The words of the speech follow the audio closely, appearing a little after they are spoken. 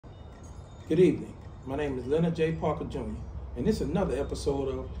Good evening. My name is Leonard J. Parker Jr., and this is another episode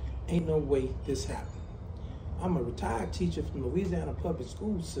of Ain't No Way This Happened. I'm a retired teacher from the Louisiana public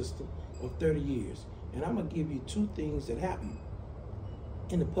school system of 30 years, and I'm going to give you two things that happen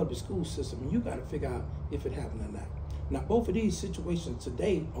in the public school system, and you got to figure out if it happened or not. Now, both of these situations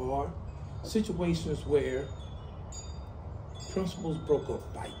today are situations where principals broke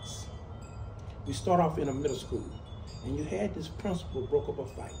up fights. We start off in a middle school, and you had this principal broke up a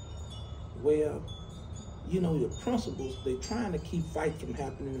fight. Well, you know, the principals, they're trying to keep fights from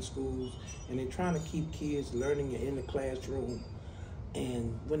happening in schools, and they're trying to keep kids learning in the classroom.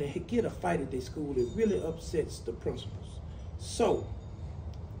 And when they get a fight at their school, it really upsets the principals. So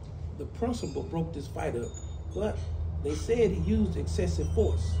the principal broke this fight up, but they said he used excessive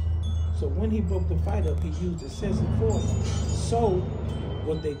force. So when he broke the fight up, he used excessive force. So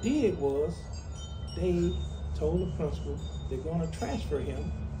what they did was they told the principal they're going to transfer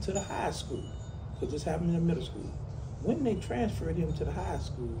him to the high school, because this happened in the middle school. When they transferred him to the high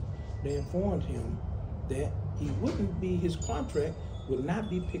school, they informed him that his contract would not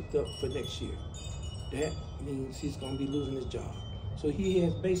be picked up for next year. That means he's going to be losing his job. So he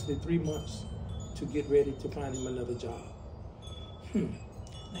has basically 3 months to get ready to find him another job.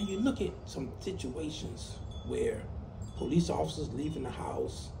 Now you look at some situations where police officers leaving the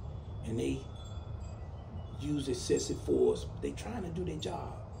house and they use excessive force. They trying to do their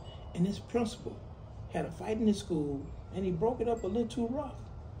job. And this principal had a fight in his school, and he broke it up a little too rough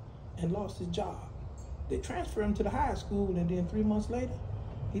and lost his job. They transferred him to the high school, and then 3 months later,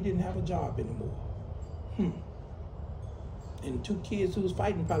 he didn't have a job anymore. And 2 kids who was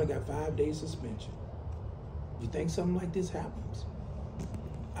fighting probably got 5 days suspension. You think something like this happens?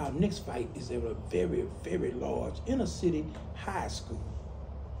 Our next fight is at a very, very large inner city high school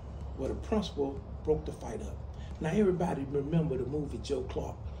where the principal broke the fight up. Now everybody remember the movie Joe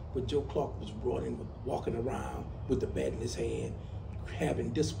Clark, where Joe Clark was walking around with the bat in his hand,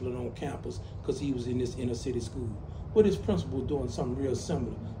 having discipline on campus because he was in this inner city school. Well, this principal was doing something real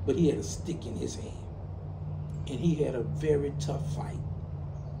similar, but he had a stick in his hand. And he had a very tough fight.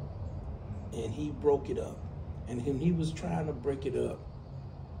 And he broke it up. And when he was trying to break it up,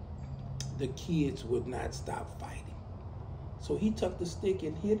 the kids would not stop fighting. So he took the stick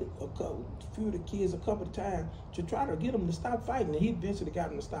and hit a few of the kids a couple of times to try to get them to stop fighting, and he eventually got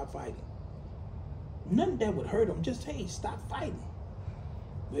them to stop fighting. Nothing that would hurt them, just, hey, stop fighting.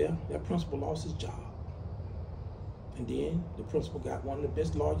 Well, that principal lost his job. And then the principal got one of the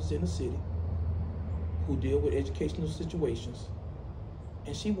best lawyers in the city who deal with educational situations,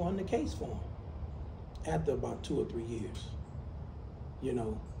 and she won the case for him after about 2 or 3 years. You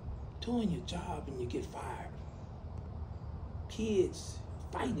know, doing your job and you get fired. Kids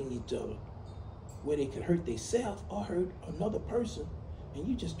fighting each other where they could hurt themselves or hurt another person, and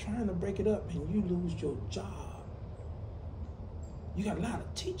you just trying to break it up and you lose your job. You got a lot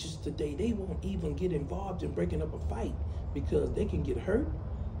of teachers today, they won't even get involved in breaking up a fight because they can get hurt,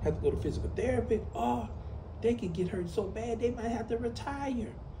 have to go to physical therapy, or they can get hurt so bad they might have to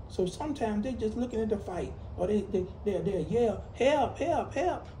retire. So sometimes they're just looking at the fight, or they'll yell, help, help,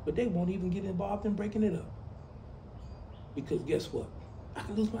 help, but they won't even get involved in breaking it up. Because guess what? I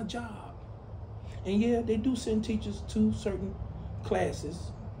can lose my job. And yeah, they do send teachers to certain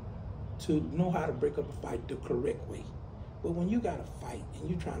classes to know how to break up a fight the correct way. But when you got a fight and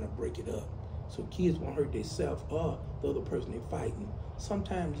you're trying to break it up so kids won't hurt themselves or the other person they're fighting,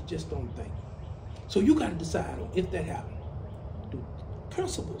 sometimes you just don't think. So you got to decide on if that happened. Do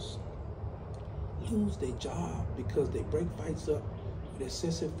principals lose their job because they break fights up with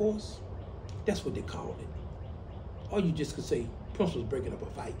excessive force? That's what they call it. Or you just could say, principal's breaking up a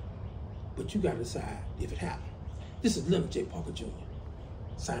fight. But you got to decide if it happened. This is Leonard J. Parker Jr.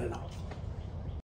 signing off.